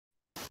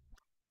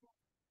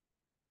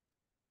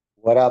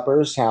What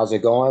uppers? How's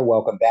it going?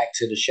 Welcome back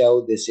to the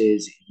show. This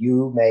is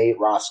You Made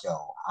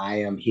Roscoe. I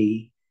am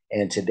he,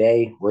 and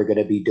today we're going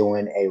to be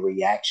doing a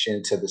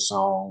reaction to the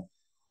song.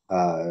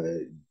 Uh,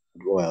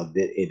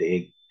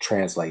 it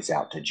translates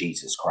out to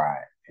Jesus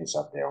Cried. It's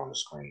up there on the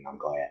screen. I'm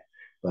glad.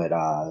 But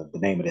the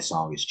name of the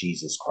song is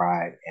Jesus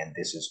Cried, and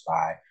this is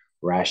by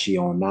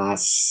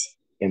Racionais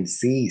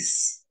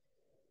MCs.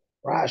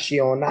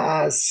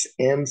 Racionais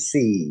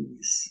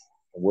MCs.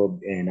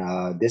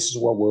 This is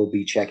what we'll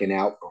be checking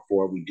out.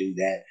 Before we do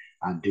that,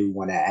 I do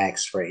want to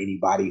ask for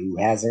anybody who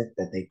hasn't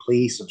that they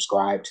please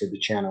subscribe to the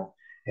channel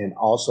and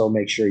also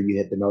make sure you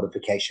hit the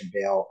notification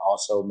bell.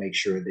 Also, make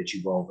sure that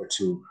you go over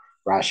to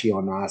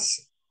Racionais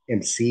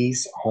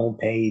MC's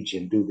homepage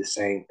and do the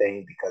same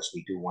thing because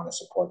we do want to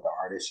support the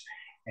artist.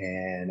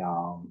 And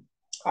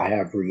I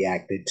have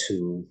reacted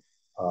to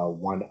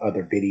one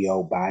other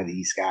video by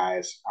these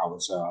guys. I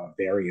was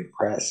very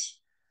impressed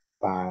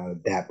by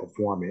that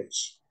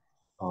performance.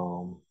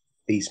 Um,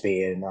 these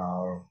being,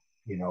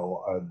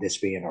 this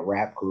being a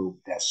rap group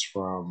that's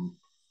from,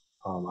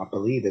 I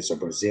believe it's a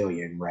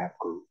Brazilian rap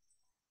group,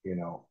 you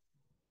know.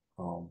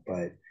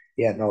 But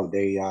yeah, no,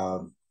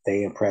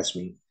 they impressed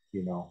me,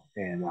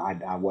 and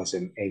I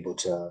wasn't able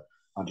to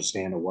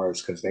understand the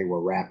words because they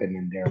were rapping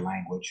in their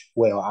language.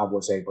 Well, I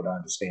was able to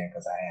understand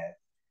because I had,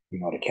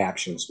 the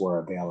captions were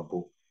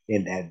available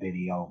in that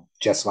video,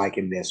 just like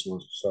in this one.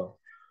 So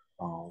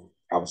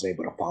I was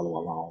able to follow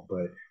along.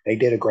 But they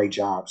did a great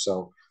job.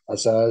 So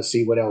let's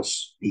see what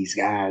else these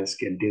guys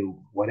can do.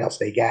 What else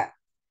they got?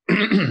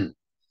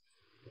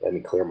 Let me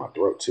clear my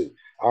throat too.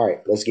 All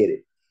right, let's get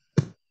it.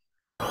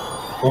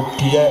 O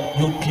que é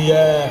e o que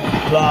é,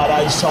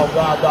 clara e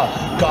salgada,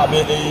 cabe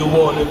em o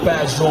olho e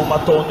pesa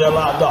 1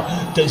 tonelada,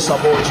 tem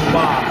sabor de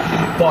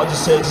mar, pode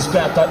ser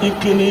discreta,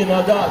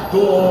 inquilina da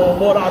dor,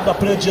 morada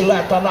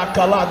predileta na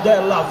calada,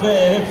 ela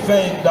vem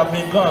refém da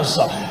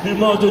vingança,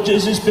 irmão do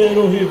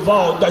desespero,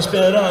 rival da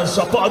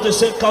esperança, pode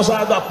ser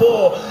causada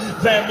por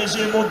vermes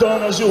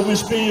imundanas e o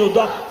espinho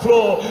da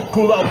flor,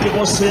 cruel que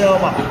você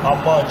ama,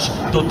 amante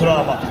do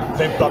drama,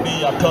 vem pra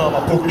minha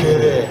cama por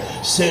querer,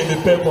 sem me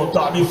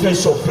perguntar me fez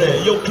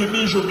sofrer, eu que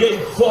me julguei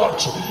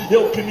forte,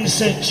 eu que me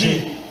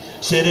senti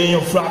serei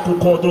um fraco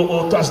quando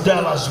outras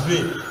delas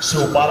vi. Se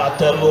o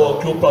barato é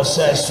louco, o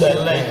processo é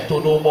lento.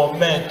 No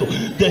momento,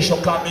 deixa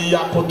eu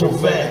caminhar contra o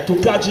vento.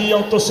 Que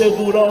adianta ser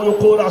durão e o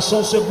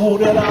coração ser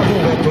vulnerável.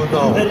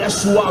 Ele é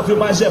suave,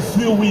 mas é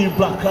frio e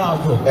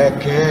implacável. É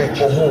quente.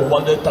 Corrou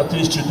a letra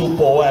triste do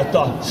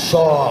poeta.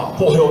 Só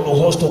correu no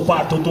rosto o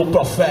parto do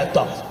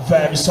profeta.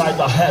 Verme sai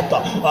da reta,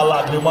 a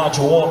lágrima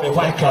de um homem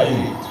vai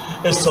cair.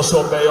 Esse é o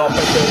seu melhor pra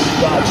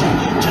eternidade.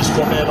 Diz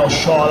como não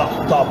chora,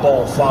 tá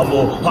bom,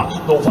 falou.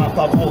 Não vai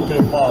pra boca,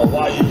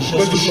 irmão. Aí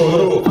Jesus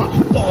chorou.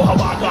 Porra,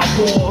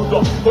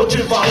 vagabundo, vou te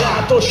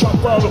falar, tô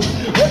chapando.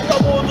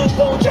 Eita, mundo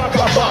bom de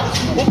acabar.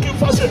 O que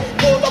fazer?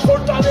 Toda a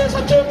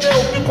fortaleza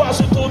temeu. E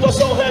quase tudo ao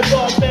seu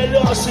redor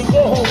melhor se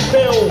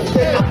corrompeu.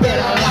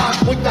 Pera lá,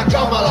 muita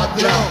calma,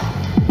 ladrão.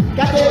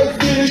 Cadê o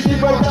espírito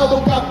imortal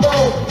do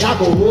capão?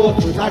 Tragam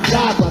outros, as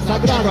águas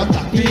sagraram a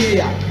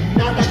tapia.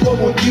 Nada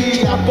como um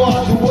dia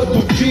após o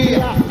outro dia.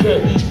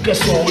 Que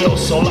sou eu,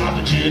 seu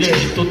lado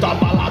direito. Tá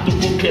balado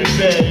porque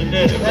vem,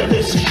 né? É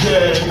desse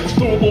jeito.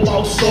 Turbo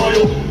mau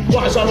sonho,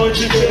 quase a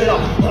noite inteira.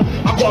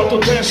 Acordo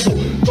tenso,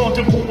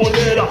 tonto com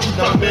moleira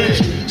na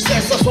mente.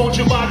 Sensação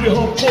de mar e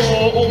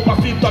rancor. Uma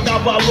fita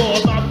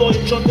gabalou na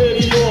noite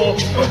anterior.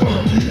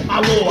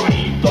 Alô,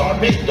 aí,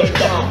 dorme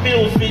doidão.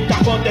 Mil fitas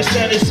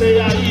acontecendo e sei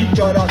aí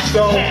de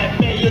oração. É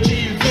meio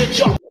de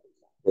 20.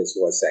 Just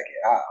 1 second.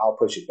 I'll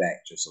push it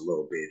back just a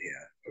little bit here.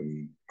 Let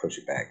me push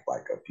it back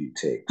like a few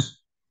ticks.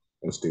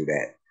 Let's do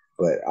that.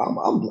 But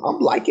I'm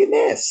liking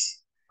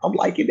this. I'm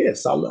liking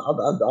this.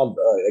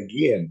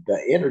 Again, the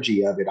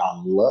energy of it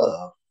I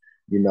love.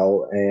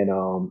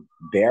 And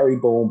very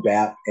boom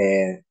bap,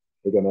 and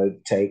we're gonna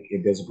take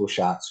invisible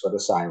shots for the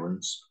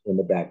sirens in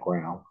the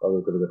background.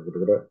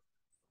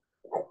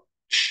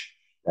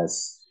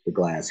 That's the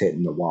glass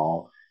hitting the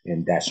wall.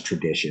 And that's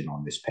tradition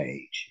on this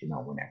page.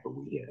 Whenever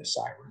we hear the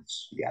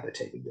sirens, you got to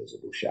take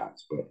invisible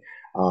shots. But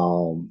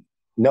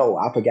no,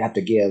 I forgot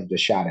to give the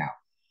shout out.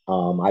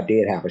 I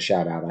did have a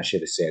shout out. I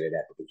should have said it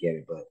at the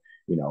beginning, but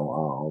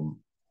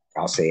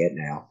I'll say it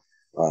now.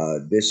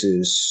 This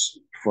is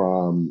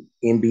from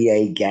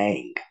NBA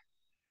Gang.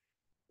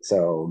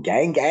 So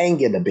gang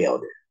in the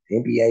building.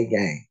 NBA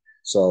Gang.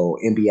 So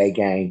NBA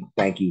Gang,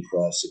 thank you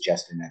for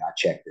suggesting that I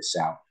check this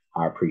out.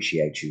 I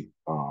appreciate you,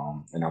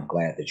 and I'm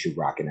glad that you're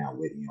rocking out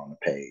with me on the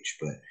page.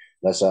 But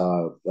let's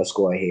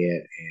go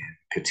ahead and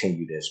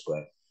continue this.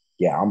 But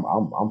yeah,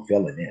 I'm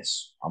feeling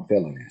this. I'm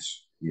feeling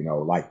this.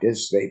 Like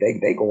this,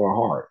 they going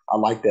hard. I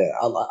like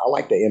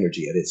the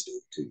energy of this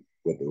dude too,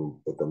 with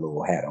the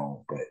little hat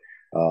on. But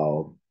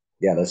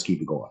yeah, let's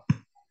keep it going.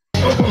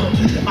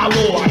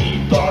 Alô,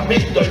 aí, dorme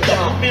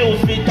doidão. Mil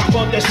fitas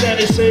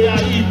acontecendo e sei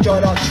aí de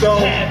oração.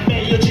 É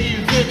meio de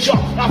 20, ó.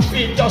 A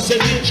fita é o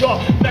seguinte, ó.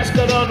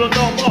 Mesclando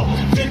normal,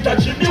 fita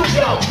de 1000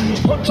 graus.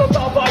 Onde eu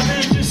tava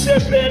ali de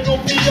CB no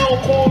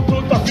peão. Com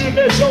tudo a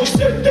firmezão,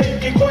 cê tem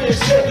que conhecer.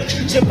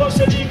 conhecer. Se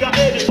você liga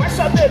ele, vai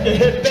saber de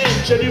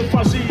repente. Ele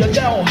fazia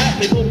até um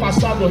rap no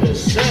passado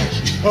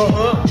recente.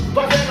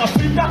 Vai ver na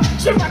fita,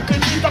 você não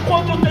acredita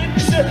quando tem que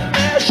ser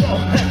action.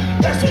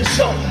 Presta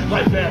atenção,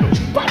 vai vendo.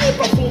 Parei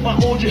pra fumar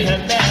um de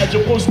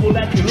remédio com os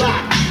moleque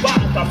lá,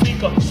 bata,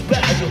 fica nos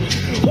prédios.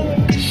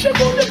 Um que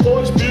chegou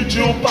depois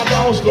pediu pra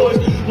dar os dois.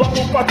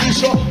 Logo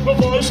Patrício, não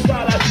vou os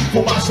caras.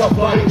 Fumaça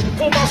vai,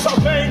 fumaça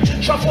vem.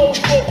 Chafou um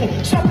pouco,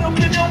 sabe o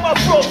que nem uma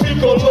flor,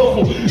 ficou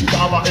louco.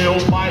 Tava eu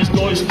mais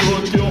dois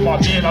trutos e uma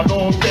mina.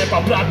 Não tem pra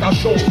prata,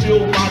 show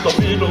filmado,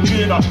 ouvindo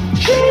mina.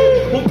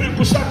 Um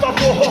bico certo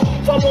acorrou,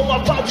 falou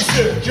uma pá de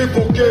ser. Tipo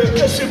o quê?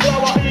 Que esse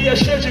brau aí é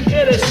cheio de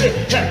querer ser.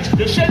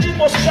 Deixei de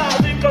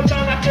moscado e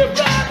cantar na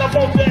quebrada.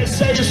 Vão ver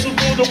se é isso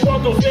tudo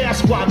quando vem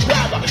as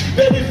quadradas.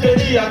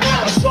 Periferia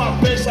nada, só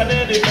pensa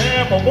nele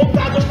mesmo.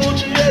 Montado no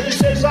dinheiro e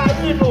cês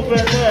aí no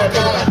veneno. A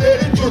cara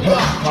dele tudo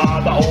lá,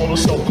 cada um no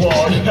seu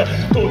corre.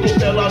 Tudo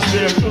pelas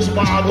verdes, os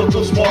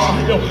malucos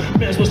morrem. Eu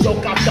mesmo se eu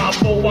catar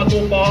boa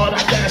numa hora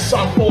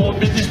dessa, vou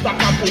me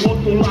destacar pro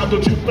outro lado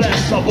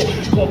depressa. Vou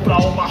comprar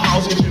uma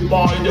house de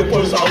boy e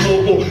depois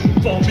alugo.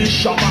 Vão me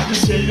chamar de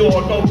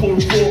senhor, não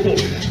por fogo.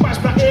 Mas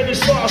pra ele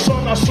só a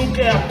Zona Sul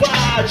que é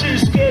pá.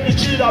 Diz que ele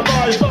tira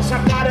nós, nossa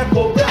cara é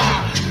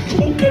cobrar.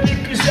 O que ele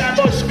quiser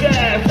nós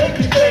quer, vem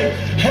que tem.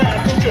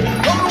 Porque eu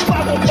não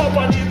pago pau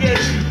pra ninguém.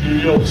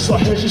 E eu só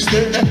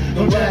registrei, né?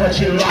 Não era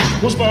de lá.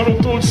 Os mano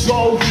tudo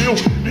só ouviu,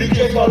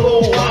 ninguém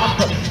falou um ar.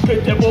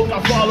 Quem tem boca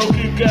fala o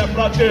que quer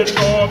pra ter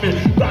nome.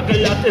 Pra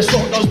ganhar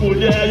atenção das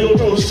mulheres ou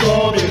dos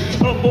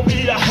homens. Amo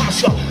minha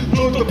raça,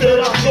 luto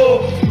pela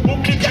dor.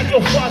 O que quer que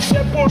eu faça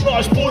é por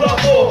nós, por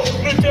amor.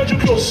 Não entende o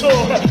que eu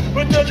sou,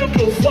 não entende o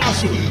que eu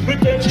faço. Não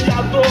entende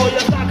a dor e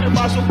as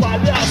lágrimas do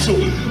palhaço.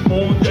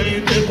 Mundo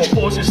em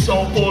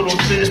decomposição por um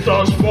triz.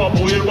 Transforma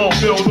o irmão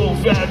meu num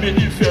verme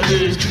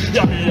infeliz. E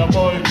a minha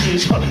mãe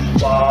diz: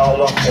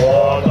 fala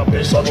foda,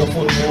 pensa no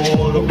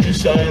futuro, que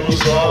isso é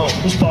ilusão.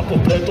 Os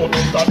papos pretos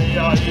não tá nem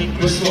aí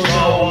com isso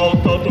não. Ao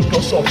tanto que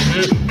eu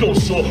sofri, que eu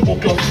sou o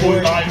que eu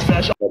fui. A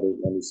inveja.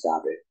 Let me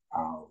stop it.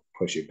 I'll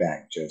push it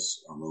back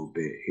just a little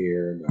bit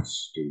here.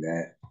 Let's do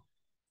that.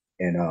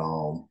 And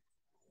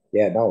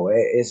yeah, no,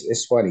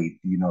 it's funny,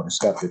 you know, the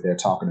stuff that they're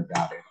talking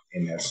about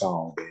in their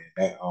song.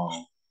 That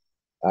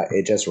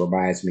it just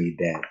reminds me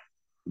that,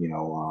 you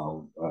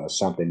know,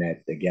 something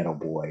that the Ghetto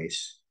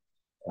Boys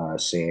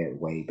said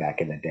way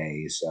back in the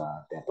days,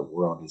 that the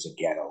world is a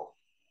ghetto,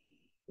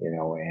 you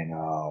know, and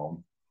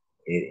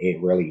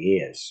it really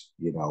is,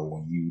 you know,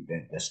 when you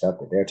the stuff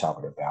that they're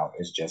talking about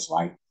is just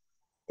like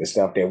the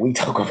stuff that we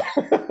talk about.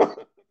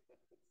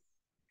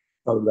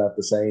 Talking about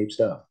the same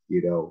stuff,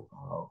 you know.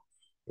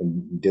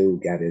 And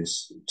dude got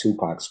his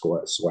Tupac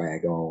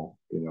swag on,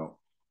 you know.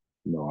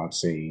 You know, I've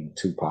seen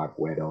Tupac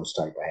wear those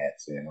type of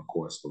hats, and of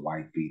course the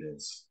white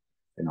beaters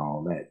and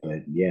all that.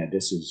 But yeah,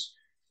 this is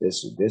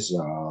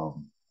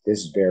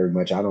very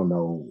much. I don't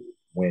know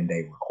when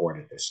they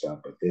recorded this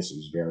stuff, but this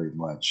is very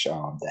much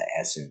the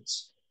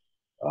essence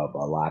of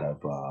a lot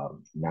of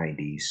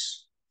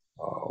 90s,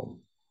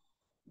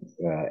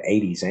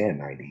 80s and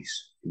 90s,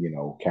 you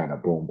know, kind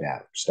of boom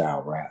bap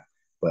style rap.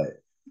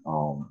 But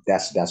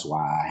that's why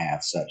I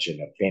have such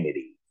an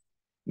affinity,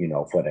 you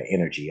know, for the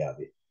energy of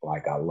it.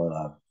 Like I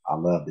love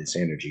this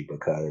energy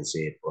because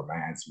it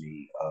reminds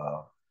me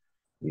of,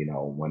 you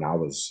know, when I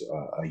was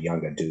a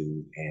younger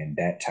dude and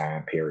that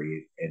time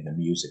period and the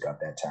music of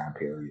that time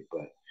period.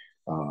 But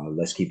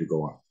let's keep it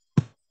going.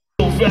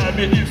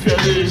 Verme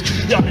infeliz,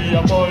 e a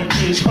minha mãe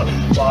diz: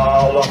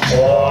 fala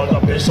foda,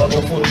 pensa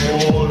no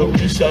futuro,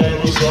 que isso é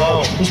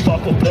ilusão. Os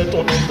papos pretos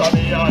não tá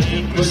nem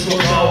aí com isso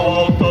não.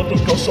 Ao tanto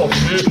que eu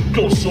sofri, que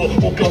eu sou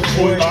o que eu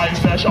fui. A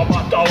inveja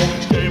mata um,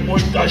 tem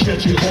muita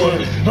gente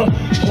ruim.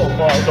 Oh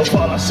mãe, não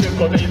fala assim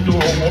que eu nem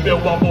durmo.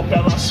 Meu amor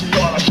pela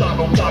senhora já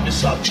não cabe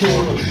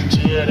Saturno.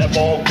 Dinheiro é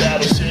bom,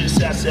 quero sim,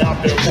 se essa é a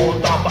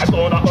pergunta. Mas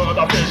dona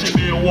anda, fez de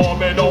mim um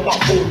homem, não uma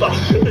puta.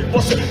 E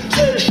você,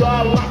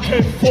 seja lá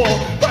quem for,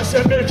 vai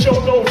ser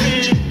eu não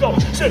vi, então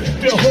cê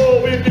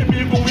ferrou o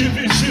inimigo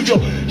invisível.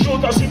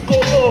 Judas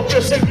encolou,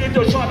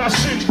 perseguido eu já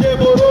nasci.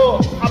 Demorou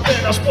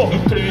apenas por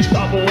 30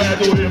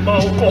 moedas. O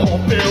irmão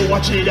corrompeu,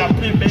 atire a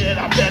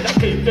primeira pedra,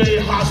 quem tem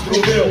rastro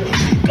meu.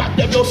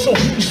 Cadê meu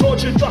sorriso,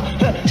 onde tá?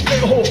 Quem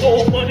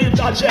roubou a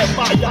humanidade é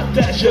Maia,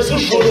 até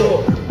Jesus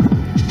chorou.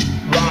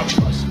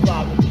 Lágrimas,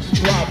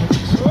 lágrimas,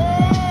 lágrimas.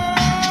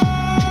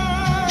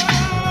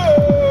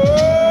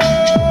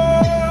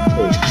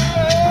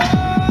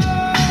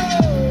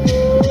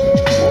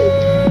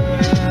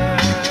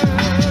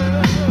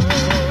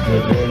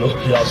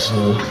 E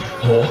azul,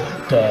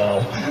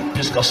 hotel,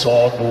 pisca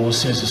só no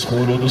cinza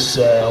escuro do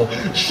céu.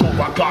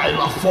 Chuva cai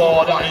lá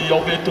fora e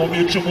eu vento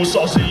ritmo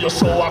sozinho. Eu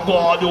sou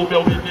agora o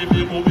meu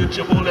inimigo,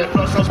 ritmo,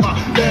 lembranças,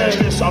 mas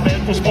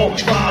pensamentos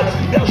bons.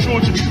 Me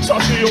ajude,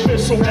 sozinho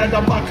penso merda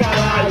pra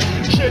caralho.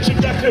 Gente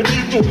que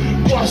acredito,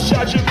 gosto e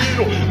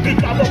admiro.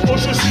 Brincava por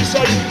justiça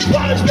e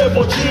vários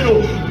levou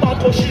tiro.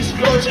 Malcolm X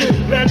grande,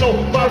 Lennon,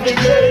 Marvin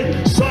Gaye.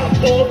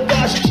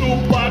 Sabotagem,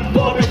 Tupac,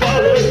 Bob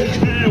Marley.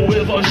 E o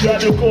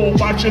evangelho com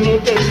Martin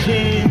Luther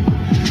King.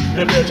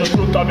 Remédio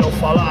truta meu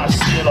falar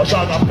assim, não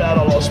joga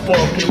pérola aos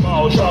poucos,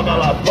 irmão, joga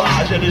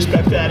lavagem. Eles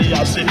preferem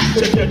assim,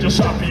 você quer de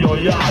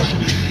sapionhagem.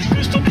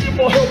 Cristo que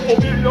morreu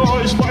por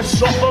milhões, mas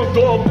só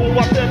andou com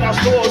apenas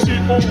 12,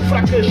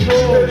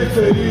 fraquejou.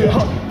 Periferia,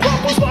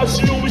 copos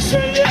vazios e sem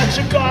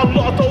ética,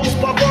 lotam os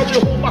pagodes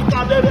rumo à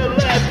cadeira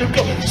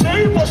elétrica.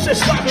 Sei você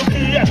sabe o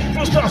que é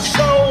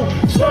frustração,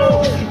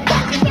 são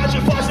máquinas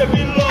de fazer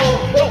vilão.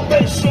 Eu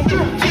penso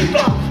mil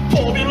fitas,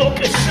 vou me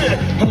enlouquecer.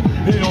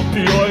 E o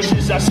pior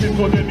diz assim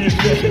quando me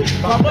vê,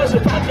 famoso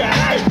pra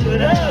caralho,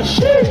 né?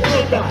 Cheio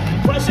fruta,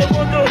 faz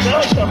segundo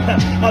não, chama,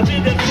 a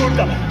vida é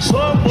curta.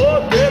 Só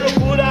modelo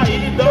por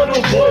aí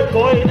dando boi,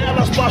 põe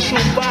nelas pra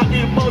chupar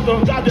e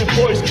mandam dar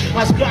depois.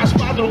 As gás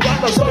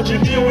madrugadas só de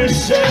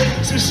 1100.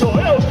 Se sou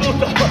eu,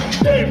 fruta,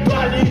 tem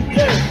pra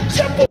ninguém.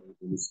 Se é por...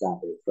 Let me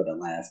stop it for the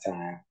last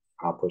time.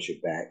 I'll push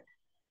it back.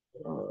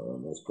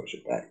 Let's push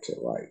it back to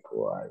like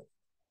right.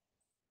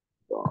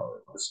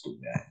 Let's do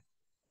that.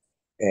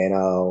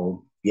 And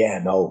yeah,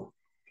 no,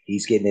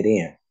 he's getting it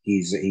in.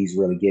 He's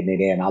really getting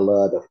it in. I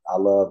love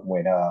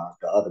when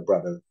the other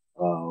brother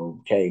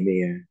came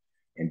in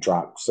and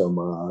dropped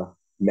some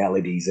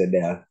melodies in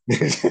there.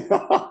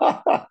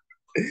 I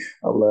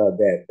love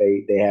that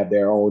they have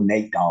their own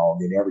Nate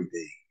Dogg and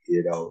everything.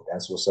 You know,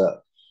 that's what's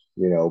up.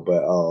 You know,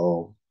 but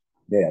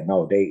yeah,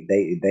 no,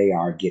 they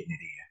are getting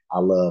it in. I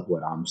love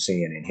what I'm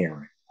seeing and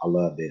hearing. I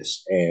love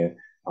this, and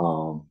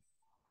um,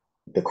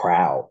 the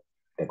crowd,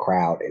 the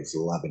crowd is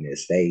loving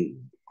this. They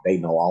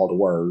know all the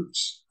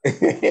words.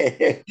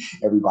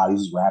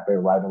 Everybody's rapping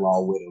right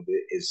along with them.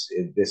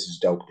 This is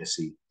dope to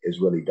see. It's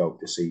really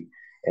dope to see,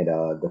 and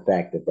the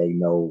fact that they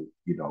know,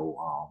 you know,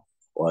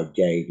 or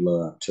gave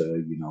love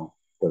to, you know,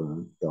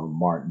 the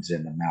Martins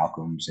and the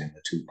Malcolms and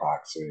the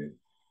Tupacs and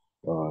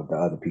the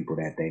other people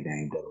that they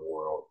named in the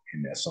world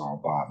in that song,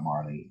 Bob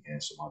Marley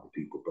and some other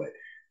people. But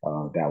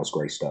that was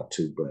great stuff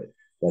too. But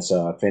let's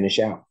finish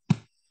out.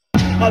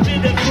 A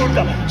vida é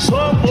curta,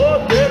 só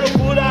modelo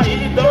por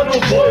aí dando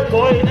boi,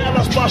 põe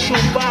nelas pra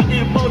chupar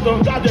e mandam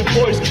dar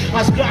depois.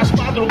 As gás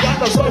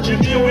madrugadas só de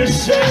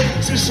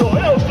 1100. Se sou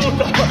eu,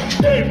 truta,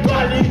 tem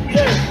pra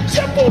ninguém.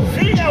 Se é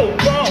polvinho é o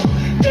cão,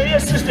 tem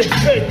esses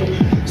defeitos.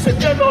 Cê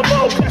tem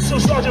normal, cresce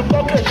os olhos de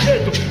qualquer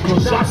jeito.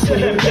 Cruzar se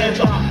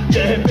arrebenta,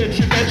 de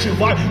repente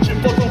vai.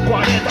 Tipo do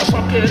 40,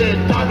 só querer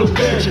tá no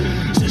peixe.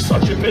 Se só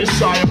te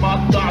pensar em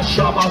matar,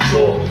 já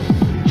matou.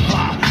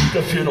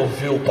 Prefiro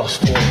ouvir o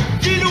pastor.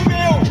 Filho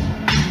meu,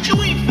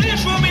 eu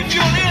invejo o homem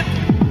violento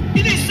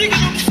e nem siga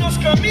nos seus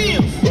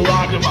caminhos.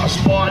 Lágrimas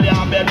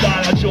molham a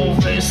medalha de um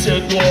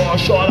vencedor.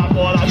 Chora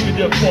agora e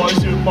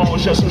depois, irmão.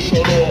 Jesus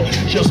chorou,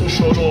 Jesus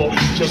chorou,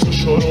 Jesus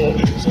chorou,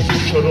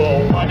 Jesus chorou. A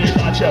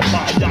humanidade é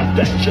má e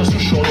até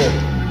Jesus chorou.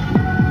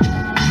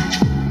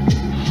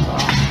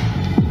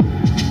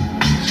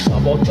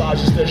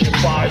 Sabotagem esteja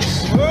em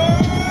paz.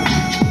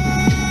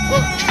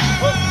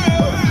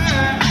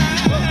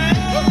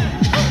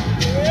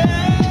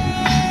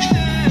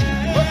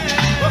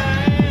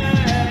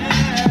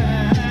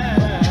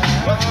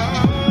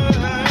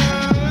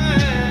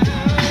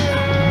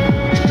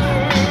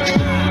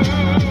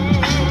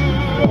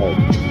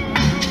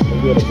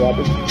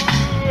 Brother.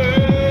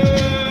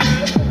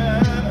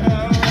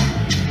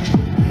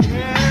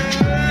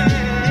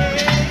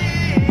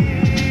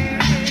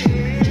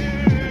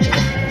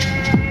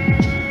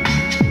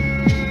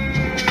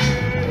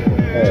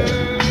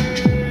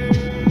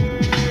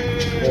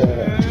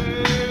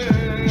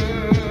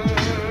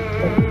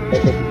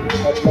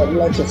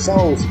 Let your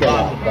soul spill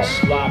out.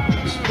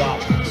 Lágrimas,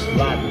 lágrimas,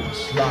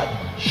 lágrimas,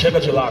 lágrimas. Chega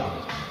de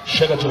lágrimas,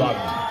 chega de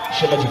lágrimas,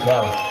 chega de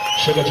vela,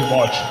 chega de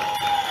morte.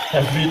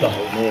 É vida.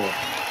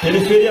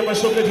 Periferia vai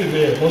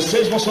sobreviver.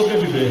 Vocês vão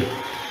sobreviver.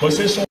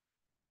 Vocês são.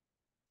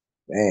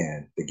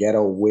 Man, the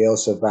ghetto will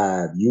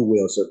survive. You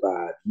will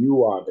survive.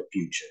 You are the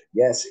future.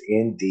 Yes,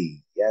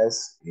 indeed.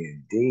 Yes,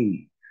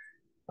 indeed.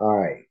 All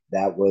right.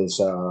 That was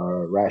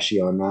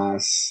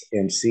Racionais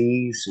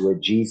MCs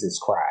with Jesus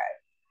Cried.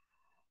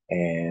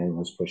 And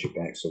let's push it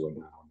back so we're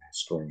not on that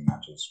screen. I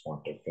just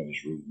want to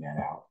finish reading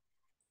that out.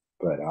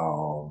 But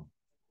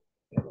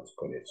yeah, let's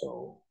put it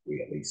so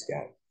we at least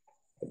got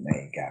the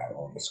main guy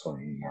on the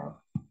screen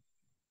now.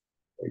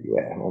 Where you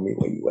at, homie?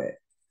 Where you at?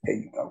 There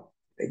you go.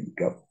 There you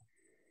go.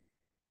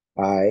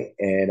 All right,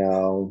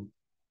 and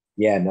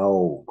yeah,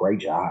 no, great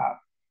job,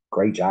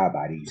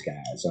 by these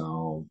guys.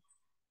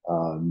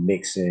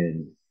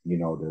 Mixing, you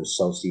know, the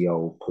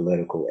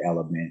socio-political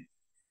element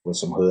with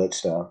some hood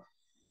stuff.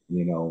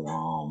 You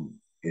know,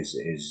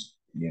 is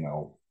you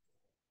know,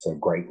 it's a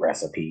great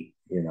recipe.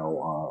 You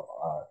know,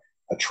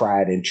 a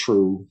tried and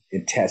true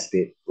and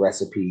tested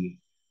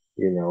recipe.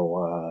 You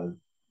know,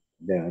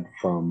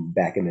 from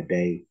back in the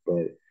day,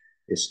 but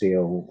it's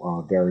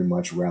still very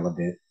much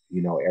relevant.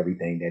 You know,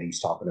 everything that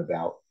he's talking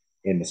about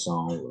in the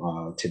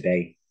song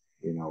today.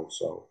 You know,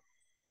 so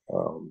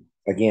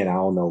again, I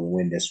don't know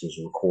when this was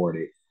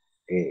recorded.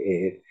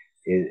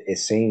 It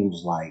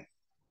seems like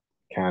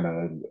kind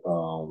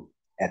of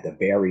at the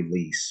very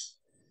least,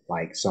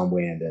 like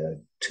somewhere in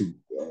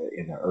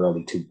the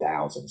early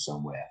 2000s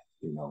somewhere.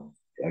 You know,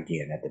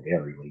 again at the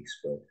very least,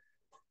 but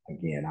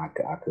Again, I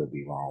could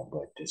be wrong,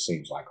 but this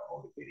seems like an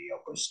older video,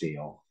 but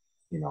still,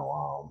 you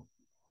know,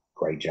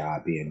 great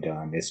job being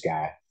done. This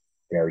guy,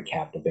 very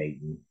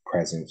captivating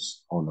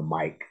presence on the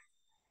mic.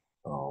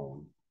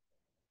 Um,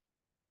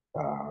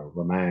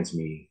 Reminds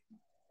me,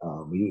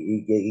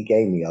 he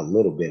gave me a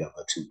little bit of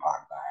a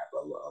Tupac vibe,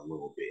 a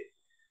little bit,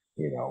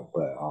 you know,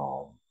 but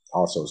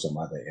also some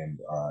other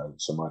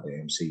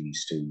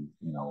MCs too,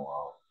 you know,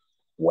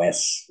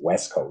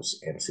 West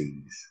Coast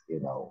MCs, you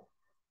know,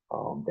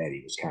 that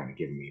he was kind of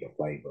giving me the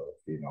flavor.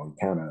 You know,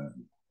 he kind of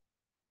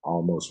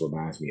almost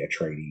reminds me of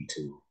Trady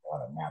too.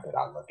 Now that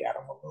I look at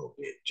him a little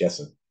bit, just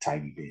a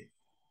tiny bit.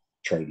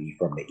 Trady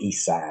from the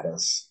East Side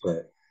us,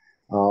 but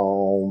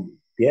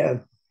yeah,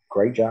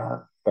 great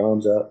job.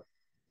 Thumbs up.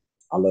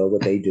 I love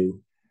what they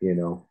do. You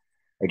know,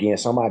 again,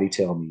 somebody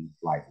tell me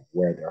like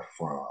where they're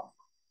from.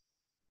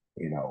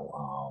 You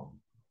know,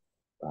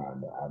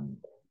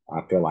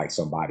 I feel like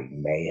somebody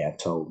may have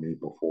told me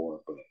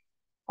before, but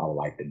I would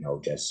like to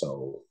know just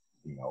so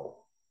you know,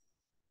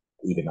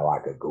 even though I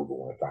could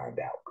Google and find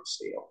out, but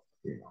still,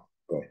 you know.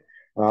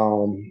 But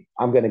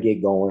I'm gonna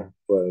get going.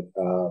 But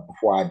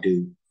before I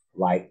do,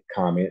 like,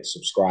 comment,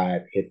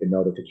 subscribe, hit the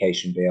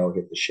notification bell,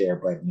 hit the share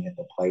button, hit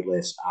the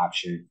playlist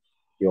option.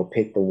 You'll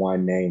pick the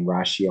one named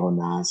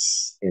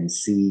Racionais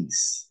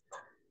MCs.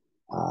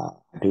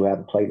 I do have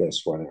a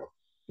playlist for them.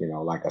 You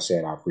know, like I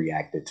said, I've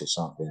reacted to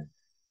something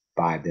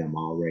by them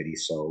already,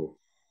 so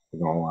we're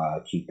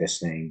gonna keep this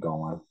thing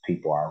going.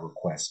 People are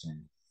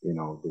requesting, you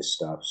know, this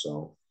stuff,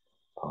 so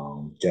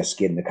just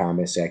get in the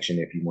comment section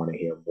if you want to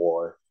hear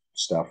more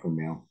stuff from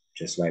them.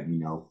 Just let me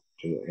know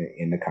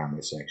in the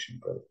comment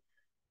section. But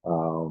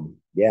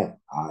yeah,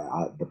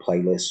 the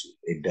playlist,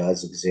 it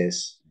does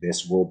exist.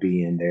 This will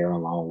be in there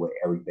along with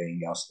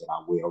everything else that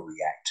I will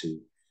react to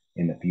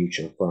in the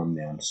future from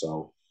them.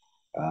 So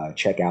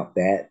check out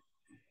that.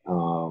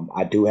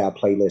 I do have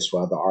playlists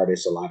for other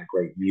artists, a lot of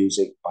great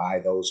music by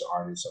those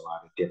artists, a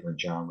lot of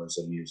different genres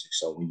of music.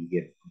 So when you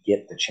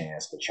get the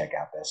chance to check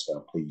out that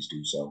stuff, please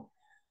do so.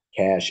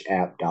 Cash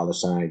App,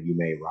 $ You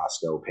Made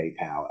Roscoe,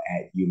 PayPal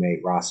at You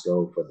Made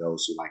Roscoe for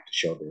those who like to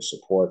show their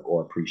support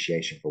or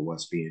appreciation for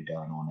what's being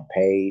done on the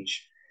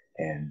page.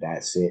 And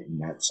that's it, and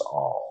that's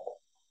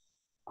all.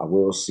 I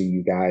will see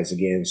you guys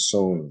again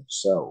soon.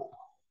 So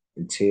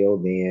until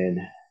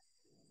then,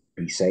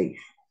 be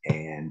safe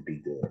and be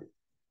good.